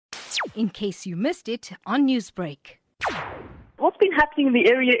in case you missed it on Newsbreak. What's been happening in the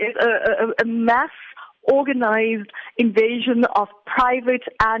area is a mass organized invasion of private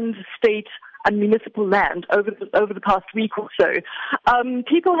and state and municipal land over the past week or so.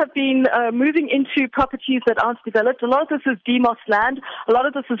 People have been moving into properties that aren't developed. A lot of this is demossed land. A lot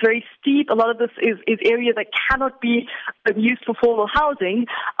of this is very steep. A lot of this is area that cannot be used for formal housing.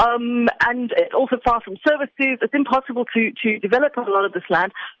 And it's also far from services. It's impossible to develop a lot of this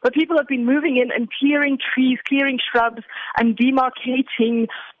land. But people have been moving in and clearing trees, clearing shrubs, and demarcating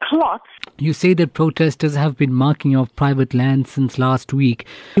plots. You say that protesters have been marking off private land since last week.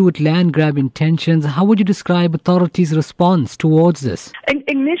 With land grab intentions, how would you describe authorities' response towards this?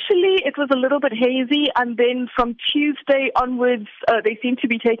 Initially, it was a little bit hazy, and then from Tuesday onwards, they seem to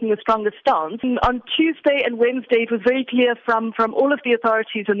be taking a stronger stance. And on Tuesday and Wednesday, it was very clear from all of the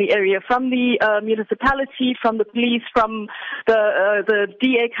authorities in the area, from the municipality, from the police, from the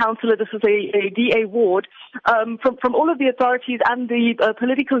DA councillor, this is a DA ward, from all of the authorities and the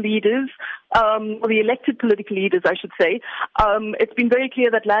political leaders, or the elected political leaders, I should say, it's been very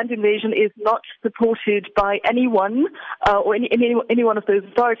clear that land invasion is not supported by anyone or any one of those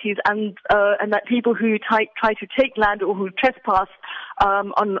authorities, and that people who try to take land or who trespass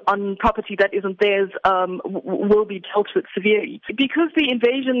on property that isn't theirs will be dealt with severely. Because the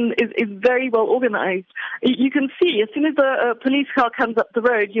invasion is very well organized, you can see as soon as a police car comes up the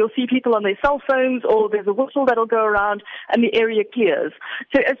road, you'll see people on their cell phones, or there's a whistle that'll go around and the area clears.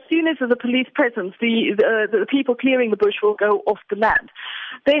 So as soon as there's a police presence, the people clearing the bush will go off the land.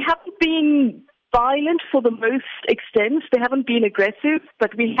 They haven't been violent for the most extent. They haven't been aggressive,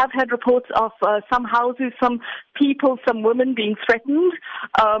 but we have had reports of some houses, some people, some women being threatened.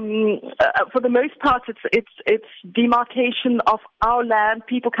 For the most part, it's demarcation of our land,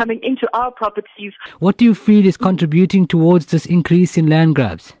 people coming into our properties. What do you feel is contributing towards this increase in land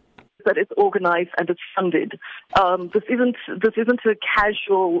grabs? That it's organized and it's funded. This isn't a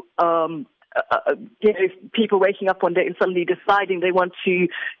casual people waking up one day and suddenly deciding they want to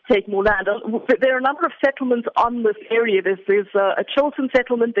take more land. There are a number of settlements on this area. There's a Chilton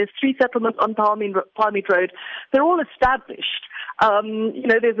settlement. There's 3 settlements on Palmiet Road. They're all established.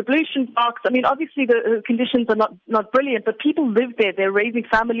 There's ablution parks. I mean, obviously the conditions are not brilliant, but people live there. They're raising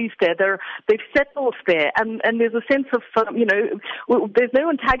families there. They've settled there, and there's a sense of there's no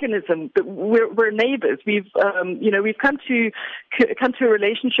antagonism. We're neighbours. We've come to a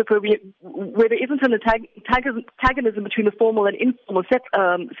relationship where there isn't an antagonism between the formal and informal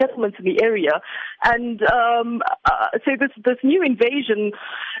settlements in the area, and so this new invasion.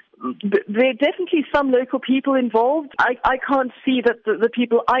 There are definitely some local people involved. I can't see that the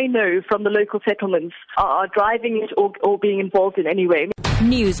people I know from the local settlements are driving it or being involved in any way.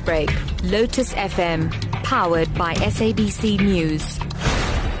 Newsbreak, Lotus FM, powered by SABC News.